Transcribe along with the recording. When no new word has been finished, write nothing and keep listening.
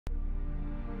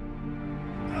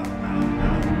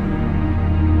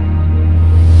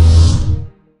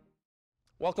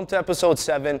Welcome to episode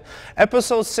 7.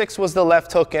 Episode 6 was the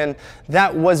left hook, and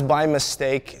that was by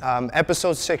mistake.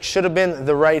 Episode 6 should have been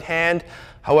the right hand.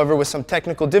 However, with some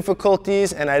technical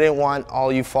difficulties, and I didn't want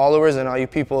all you followers and all you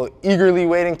people eagerly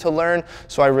waiting to learn,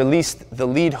 so I released the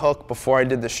lead hook before I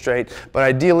did the straight. But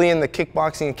ideally in the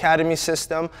Kickboxing Academy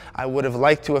system, I would have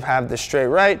liked to have had the straight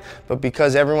right, but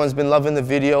because everyone's been loving the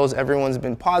videos, everyone's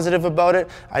been positive about it,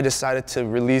 I decided to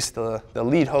release the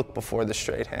lead hook before the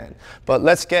straight hand. But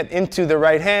let's get into the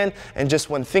right hand, and just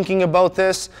when thinking about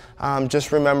this,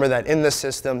 just remember that in the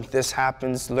system, this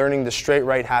happens, learning the straight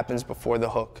right happens before the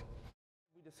hook.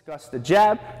 Discuss the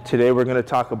jab. Today we're going to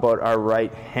talk about our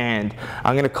right hand.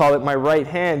 I'm going to call it my right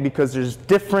hand because there's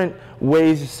different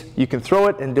ways you can throw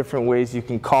it and different ways you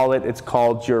can call it. It's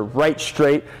called your right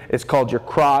straight, it's called your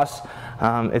cross,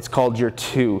 it's called your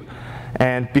two.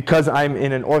 And because I'm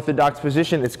in an orthodox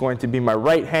position, it's going to be my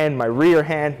right hand, my rear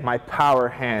hand, my power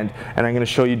hand, and I'm going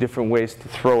to show you different ways to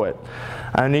throw it.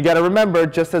 And you got to remember,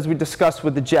 just as we discussed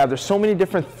with the jab, there's so many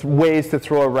different ways to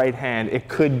throw a right hand. It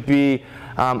could be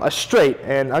a straight,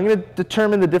 and I'm going to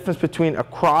determine the difference between a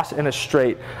cross and a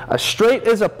straight. A straight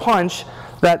is a punch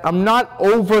that I'm not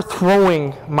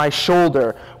overthrowing my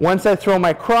shoulder. Once I throw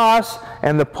my cross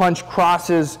and the punch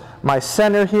crosses my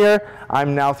center here,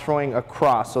 I'm now throwing a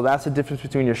cross. So that's the difference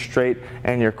between your straight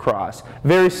and your cross.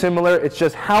 Very similar, it's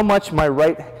just how much my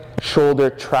right shoulder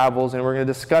travels, and we're going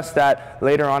to discuss that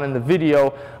later on in the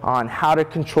video on how to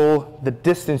control the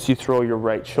distance you throw your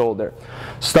right shoulder.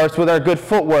 Starts with our good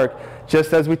footwork.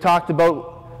 Just as we talked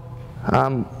about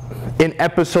in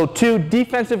episode 2,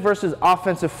 defensive versus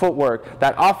offensive footwork.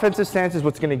 That offensive stance is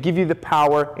what's going to give you the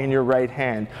power in your right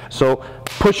hand. So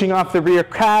pushing off the rear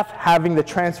calf, having the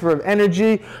transfer of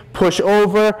energy, push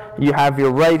over, you have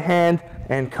your right hand,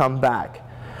 and come back.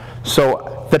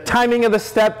 So the timing of the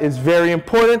step is very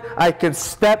important. I can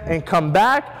step and come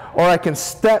back, or I can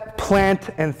step, plant,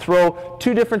 and throw.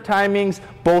 Two different timings,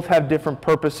 both have different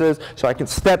purposes. So I can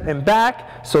step and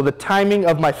back, so the timing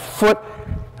of my foot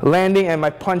landing and my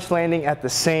punch landing at the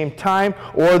same time,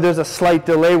 or there's a slight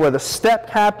delay where the step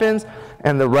happens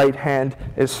and the right hand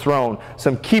is thrown.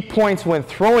 Some key points when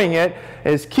throwing it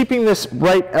is keeping this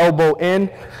right elbow in.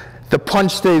 The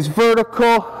punch stays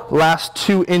vertical. Last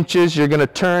 2 inches, you're going to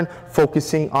turn,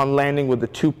 focusing on landing with the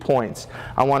 2 points.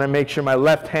 I want to make sure my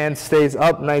left hand stays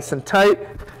up nice and tight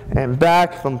and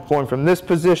back. I'm going from this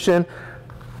position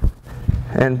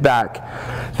and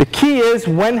back. The key is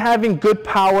when having good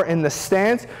power in the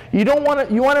stance, you want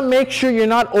to make sure you're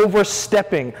not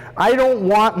overstepping. I don't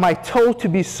want my toe to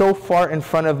be so far in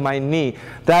front of my knee.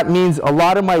 That means a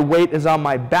lot of my weight is on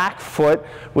my back foot,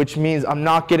 which means I'm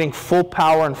not getting full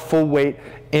power and full weight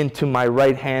into my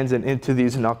right hands and into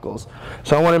these knuckles.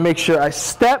 So I want to make sure I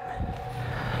step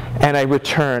and I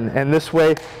return, and this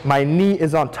way my knee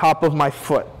is on top of my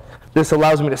foot. This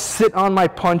allows me to sit on my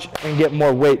punch and get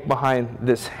more weight behind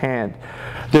this hand.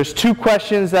 There's 2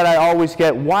 questions that I always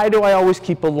get. Why do I always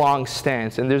keep a long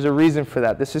stance? And there's a reason for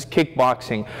that. This is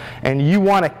kickboxing, and you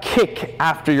want to kick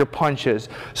after your punches.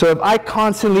 So if I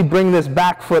constantly bring this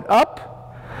back foot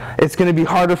up, it's going to be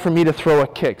harder for me to throw a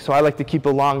kick. So I like to keep a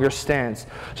longer stance.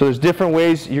 So there's different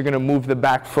ways you're going to move the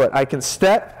back foot. I can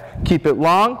step, keep it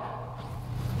long,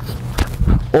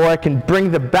 or I can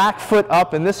bring the back foot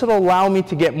up, and this will allow me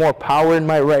to get more power in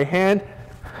my right hand.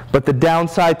 But the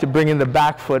downside to bringing the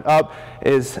back foot up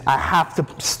is I have to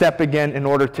step again in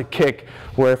order to kick,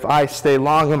 where if I stay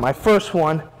long in my first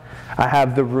one, I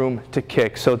have the room to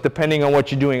kick. So depending on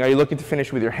what you're doing, are you looking to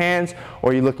finish with your hands,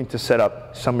 or are you looking to set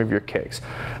up some of your kicks?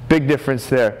 Big difference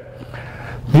there.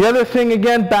 The other thing,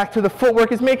 again, back to the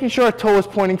footwork, is making sure our toe is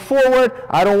pointing forward.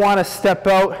 I don't want to step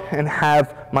out and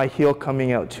have my heel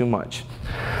coming out too much.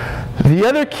 The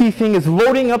other key thing is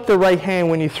loading up the right hand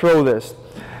when you throw this.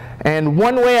 And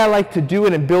one way I like to do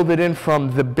it and build it in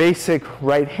from the basic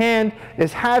right hand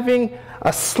is having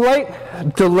a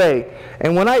slight delay.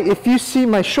 And if you see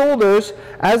my shoulders,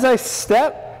 as I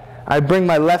step, I bring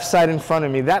my left side in front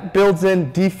of me. That builds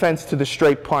in defense to the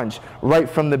straight punch right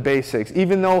from the basics.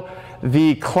 Even though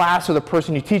the class or the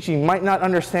person you're teaching might not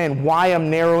understand why I'm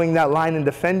narrowing that line and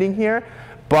defending here,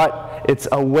 but it's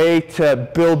a way to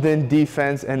build in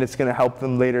defense, and it's going to help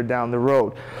them later down the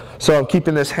road. So I'm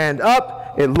keeping this hand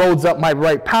up, it loads up my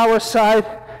right power side,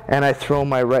 and I throw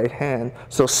my right hand.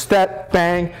 So step,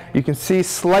 bang, you can see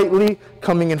slightly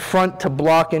coming in front to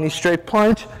block any straight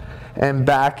punch, and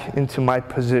back into my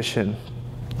position.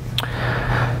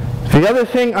 The other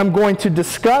thing I'm going to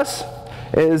discuss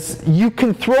is you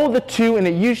can throw the 2, and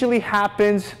it usually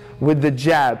happens with the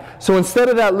jab. So instead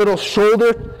of that little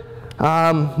shoulder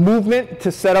movement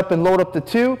to set up and load up the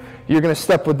 2, you're going to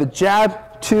step with the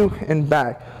jab, 2, and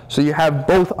back. So you have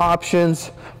both options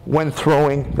when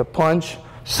throwing the punch.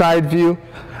 Side view,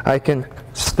 I can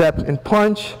step and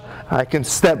punch, I can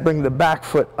step, bring the back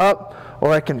foot up,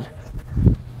 or I can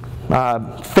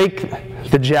fake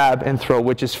the jab and throw,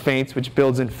 which is feints, which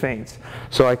builds in feints.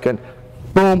 So I can,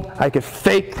 boom, I can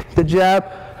fake the jab,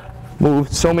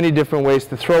 move so many different ways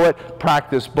to throw it,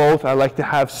 practice both. I like to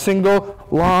have single,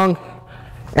 long,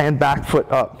 and back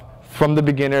foot up. From the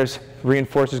beginners,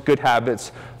 reinforces good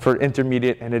habits for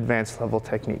intermediate and advanced level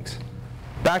techniques.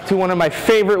 Back to one of my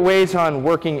favorite ways on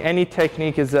working any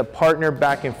technique is a partner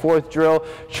back and forth drill.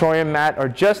 Troy and Matt are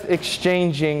just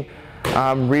exchanging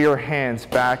rear hands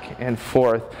back and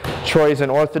forth. Troy is an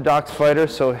orthodox fighter,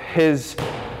 so his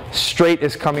straight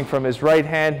is coming from his right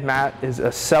hand. Matt is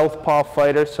a southpaw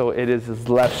fighter, so it is his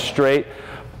left straight.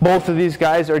 Both of these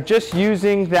guys are just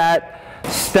using that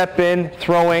step in,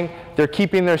 throwing. They're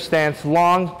keeping their stance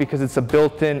long because it's a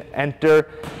built-in enter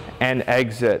and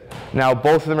exit. Now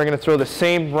both of them are going to throw the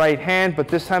same right hand, but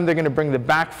this time they're going to bring the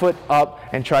back foot up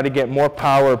and try to get more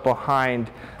power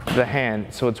behind the hand.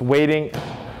 So it's weighting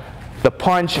the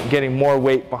punch, getting more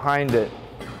weight behind it.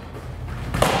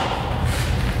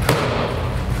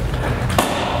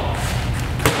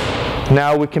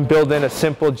 Now we can build in a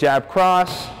simple jab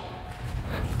cross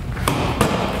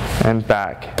and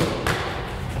back.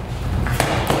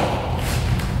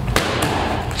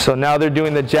 So now they're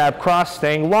doing the jab cross,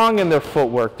 staying long in their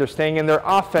footwork. They're staying in their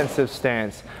offensive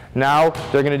stance. Now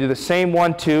they're going to do the same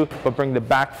 1-2, but bring the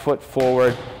back foot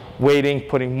forward, weighting,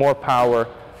 putting more power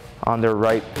on their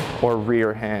right or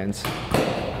rear hands.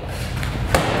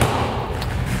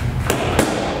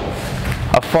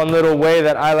 A fun little way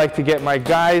that I like to get my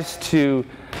guys to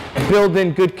build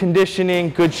in good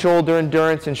conditioning, good shoulder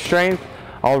endurance and strength,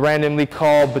 I'll randomly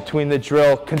call between the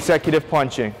drill consecutive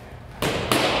punching.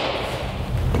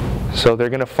 So they're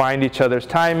going to find each other's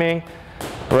timing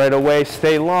right away,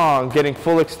 stay long, getting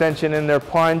full extension in their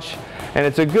punch. And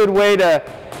it's a good way to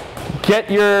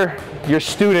get your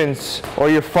students or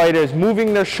your fighters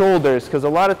moving their shoulders, because a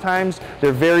lot of times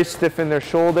they're very stiff in their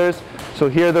shoulders. So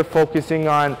here they're focusing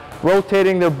on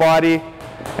rotating their body,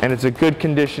 and it's a good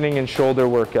conditioning and shoulder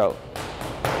workout.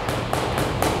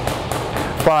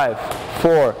 5,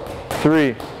 4,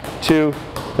 3, 2,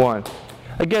 1.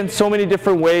 Again, so many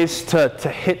different ways to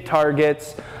hit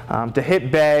targets, to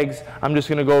hit bags. I'm just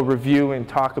going to go review and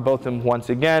talk about them once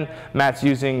again. Matt's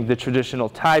using the traditional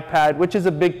tie pad, which is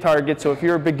a big target. So if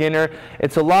you're a beginner,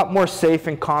 it's a lot more safe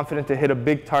and confident to hit a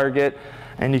big target,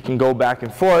 and you can go back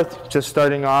and forth. Just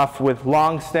starting off with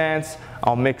long stance,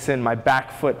 I'll mix in my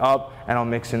back foot up, and I'll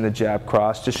mix in the jab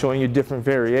cross, just showing you different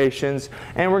variations.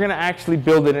 And we're going to actually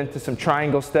build it into some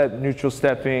triangle step, neutral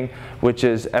stepping, which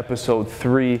is episode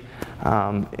 3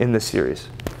 in the series.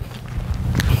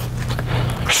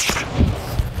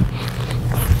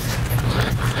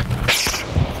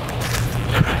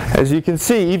 As you can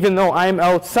see, even though I'm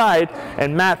outside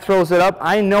and Matt throws it up,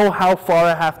 I know how far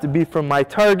I have to be from my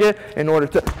target in order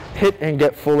to hit and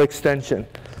get full extension.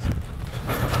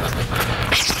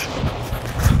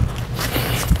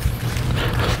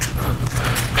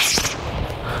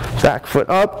 Back foot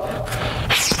up.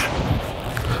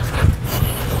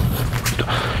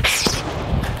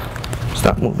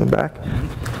 Stop moving back.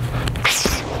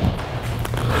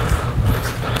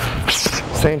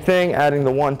 Same thing, adding the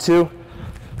 1-2.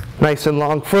 Nice and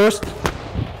long first,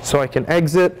 so I can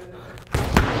exit.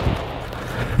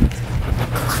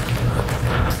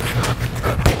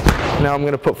 Now I'm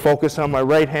going to put focus on my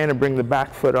right hand and bring the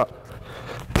back foot up.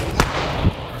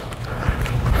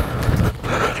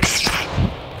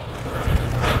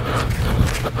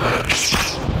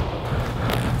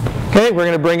 Okay, we're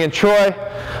going to bring in Troy.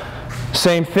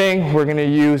 Same thing, we're going to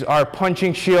use our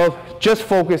punching shield, just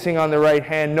focusing on the right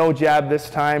hand, no jab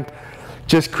this time.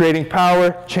 Just creating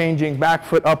power, changing back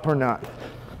foot up or not.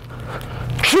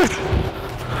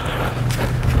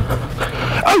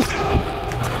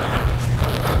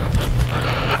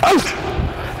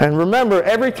 And remember,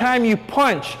 every time you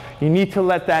punch, you need to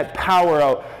let that power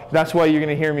out. That's why you're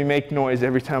going to hear me make noise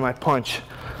every time I punch.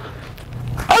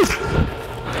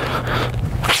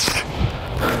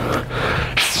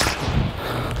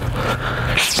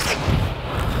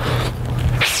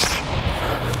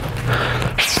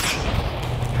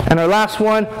 And our last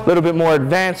one, a little bit more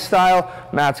advanced style.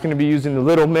 Matt's going to be using the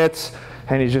little mitts,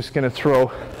 and he's just going to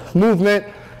throw movement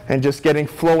and just getting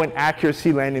flow and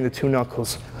accuracy, landing the 2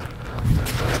 knuckles.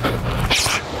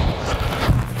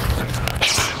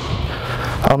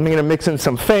 I'm going to mix in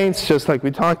some feints, just like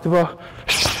we talked about.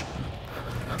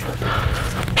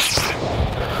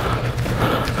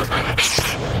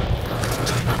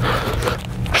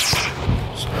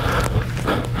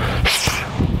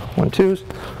 1-2s.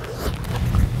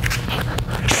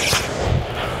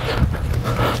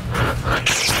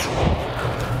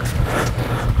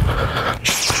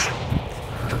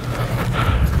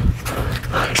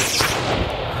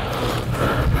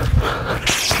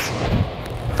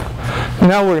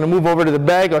 Now we're going to move over to the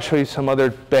bag. I'll show you some other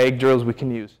bag drills we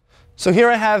can use. So here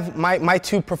I have my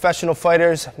two professional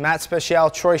fighters, Matt Special,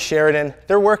 Troy Sheridan.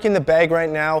 They're working the bag right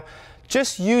now,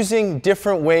 just using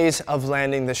different ways of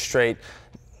landing the straight.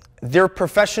 They're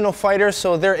professional fighters,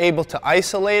 so they're able to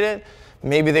isolate it.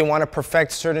 Maybe they want to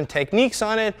perfect certain techniques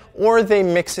on it, or they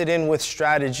mix it in with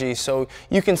strategy. So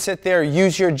you can sit there,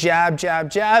 use your jab,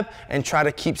 jab, jab, and try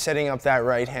to keep setting up that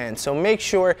right hand. So make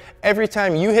sure every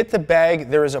time you hit the bag,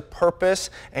 there is a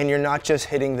purpose, and you're not just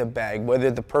hitting the bag.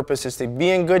 Whether the purpose is to be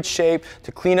in good shape,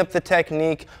 to clean up the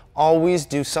technique, always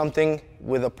do something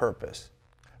with a purpose.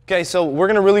 Okay, so we're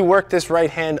going to really work this right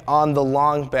hand on the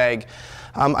long bag.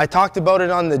 I talked about it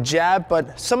on the jab,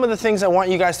 but some of the things I want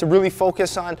you guys to really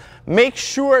focus on, make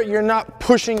sure you're not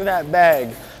pushing that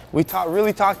bag. We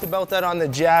really talked about that on the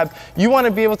jab. You want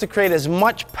to be able to create as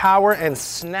much power and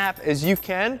snap as you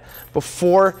can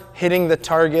before hitting the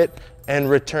target and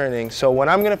returning. So when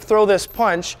I'm going to throw this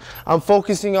punch, I'm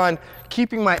focusing on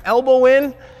keeping my elbow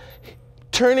in,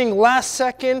 turning last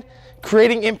second,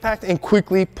 creating impact, and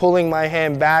quickly pulling my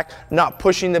hand back, not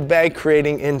pushing the bag,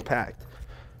 creating impact.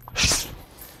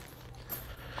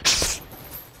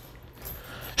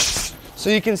 So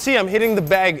you can see I'm hitting the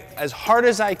bag as hard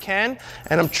as I can,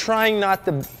 and I'm trying not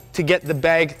to get the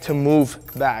bag to move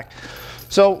back.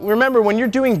 So remember, when you're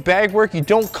doing bag work, you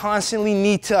don't constantly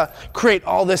need to create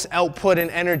all this output and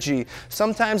energy.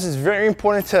 Sometimes it's very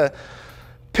important to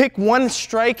pick one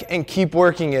strike and keep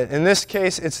working it. In this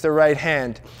case, it's the right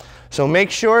hand. So make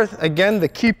sure, again, the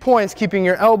key points, keeping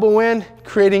your elbow in,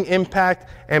 creating impact,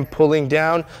 and pulling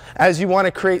down. As you want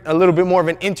to create a little bit more of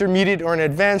an intermediate or an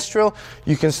advanced drill,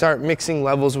 you can start mixing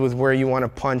levels with where you want to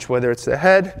punch, whether it's the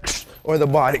head or the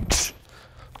body.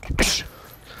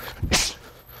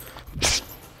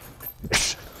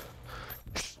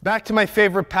 Back to my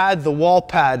favorite pad, the wall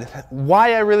pad.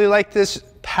 Why I really like this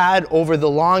pad over the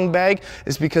long bag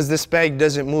is because this bag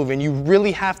doesn't move, and you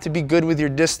really have to be good with your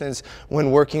distance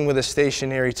when working with a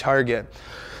stationary target.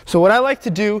 So what I like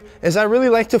to do is I really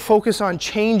like to focus on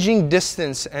changing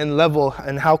distance and level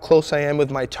and how close I am with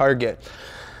my target.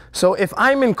 So if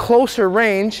I'm in closer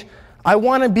range, I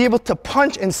want to be able to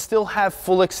punch and still have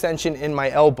full extension in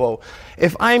my elbow.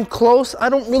 If I'm close, I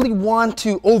don't really want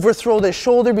to overthrow the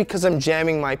shoulder because I'm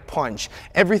jamming my punch.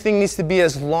 Everything needs to be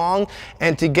as long,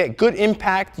 and to get good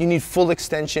impact, you need full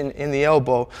extension in the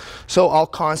elbow. So I'll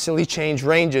constantly change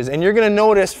ranges. And you're going to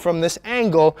notice from this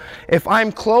angle, if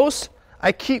I'm close,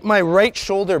 I keep my right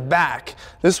shoulder back.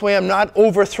 This way I'm not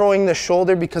overthrowing the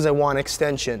shoulder because I want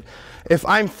extension. If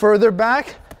I'm further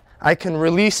back, I can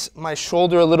release my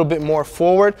shoulder a little bit more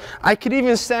forward. I could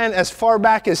even stand as far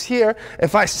back as here.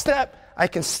 If I step, I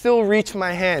can still reach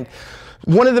my hand.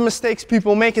 One of the mistakes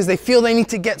people make is they feel they need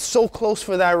to get so close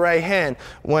for that right hand,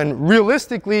 when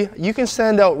realistically, you can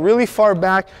stand out really far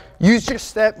back, use your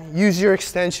step, use your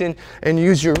extension, and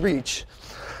use your reach.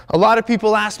 A lot of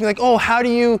people ask me like, oh, how do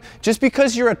you, just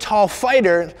because you're a tall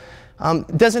fighter,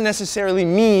 doesn't necessarily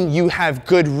mean you have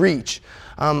good reach.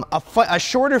 A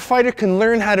shorter fighter can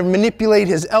learn how to manipulate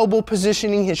his elbow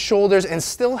positioning, his shoulders, and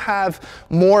still have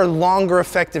more longer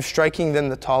effective striking than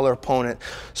the taller opponent.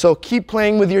 So keep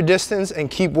playing with your distance and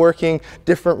keep working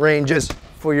different ranges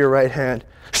for your right hand.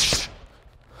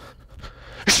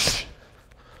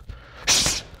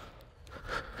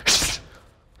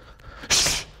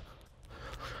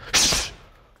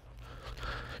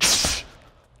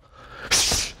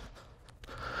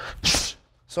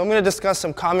 So I'm going to discuss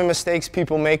some common mistakes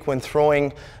people make when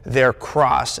throwing their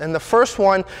cross. And the first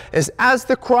one is, as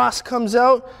the cross comes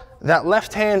out, that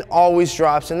left hand always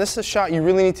drops. And this is a shot you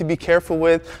really need to be careful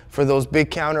with for those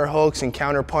big counter hooks and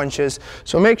counter punches.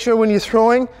 So make sure when you're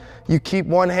throwing, you keep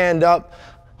one hand up.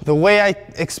 The way I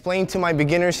explain to my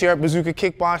beginners here at Bazooka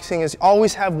Kickboxing is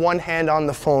always have one hand on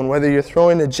the phone. Whether you're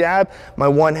throwing a jab, my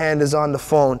one hand is on the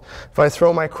phone. If I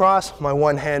throw my cross, my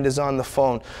one hand is on the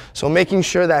phone. So making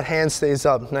sure that hand stays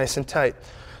up nice and tight.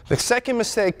 The second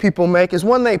mistake people make is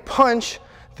when they punch,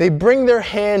 they bring their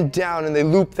hand down and they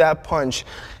loop that punch.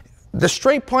 The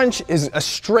straight punch is a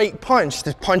straight punch.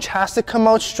 The punch has to come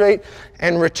out straight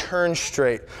and return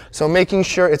straight. So making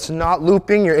sure it's not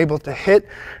looping, you're able to hit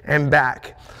and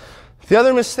back. The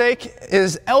other mistake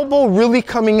is elbow really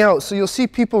coming out. So you'll see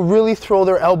people really throw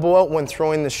their elbow out when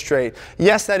throwing the straight.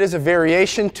 Yes, that is a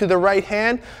variation to the right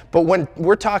hand, but when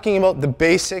we're talking about the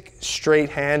basic straight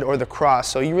hand or the cross,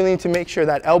 so you really need to make sure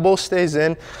that elbow stays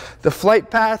in. The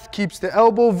flight path keeps the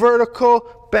elbow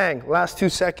vertical, bang, last 2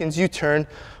 seconds you turn,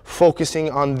 focusing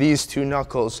on these 2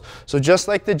 knuckles. So just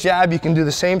like the jab, you can do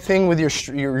the same thing with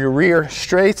your rear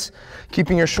straights,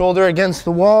 keeping your shoulder against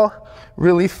the wall,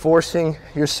 really forcing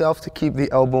yourself to keep the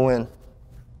elbow in.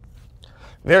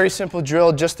 Very simple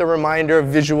drill, just a reminder,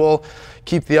 visual,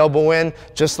 keep the elbow in.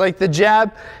 Just like the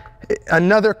jab,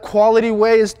 another quality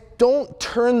way is don't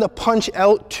turn the punch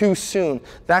out too soon.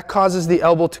 That causes the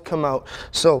elbow to come out.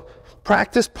 So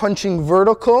practice punching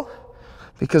vertical,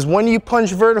 because when you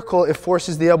punch vertical, it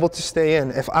forces the elbow to stay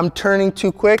in. If I'm turning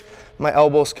too quick, my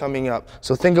elbow's coming up.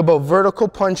 So think about vertical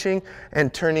punching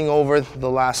and turning over the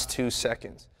last 2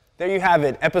 seconds. There you have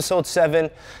it, episode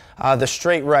 7, the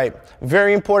straight right.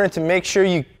 Very important to make sure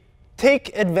you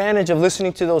take advantage of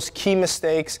listening to those key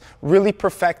mistakes, really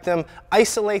perfect them,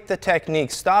 isolate the technique.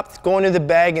 Stop going to the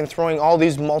bag and throwing all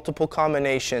these multiple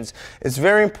combinations. It's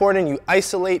very important you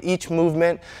isolate each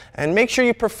movement and make sure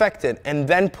you perfect it and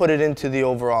then put it into the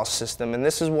overall system. And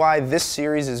this is why this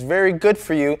series is very good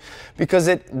for you, because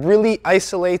it really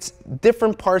isolates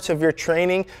different parts of your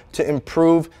training to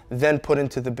improve, then put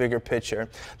into the bigger picture.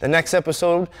 The next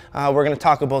episode, we're going to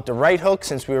talk about the right hook.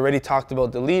 Since we already talked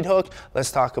about the lead hook,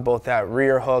 let's talk about that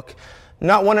rear hook.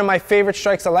 Not one of my favorite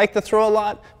strikes I like to throw a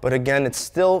lot, but again, it's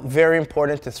still very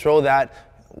important to throw that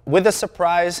with a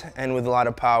surprise and with a lot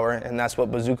of power, and that's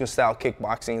what Bazooka style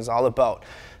kickboxing is all about.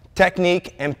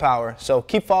 Technique and power. So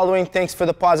keep following. Thanks for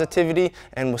the positivity,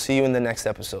 and we'll see you in the next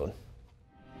episode.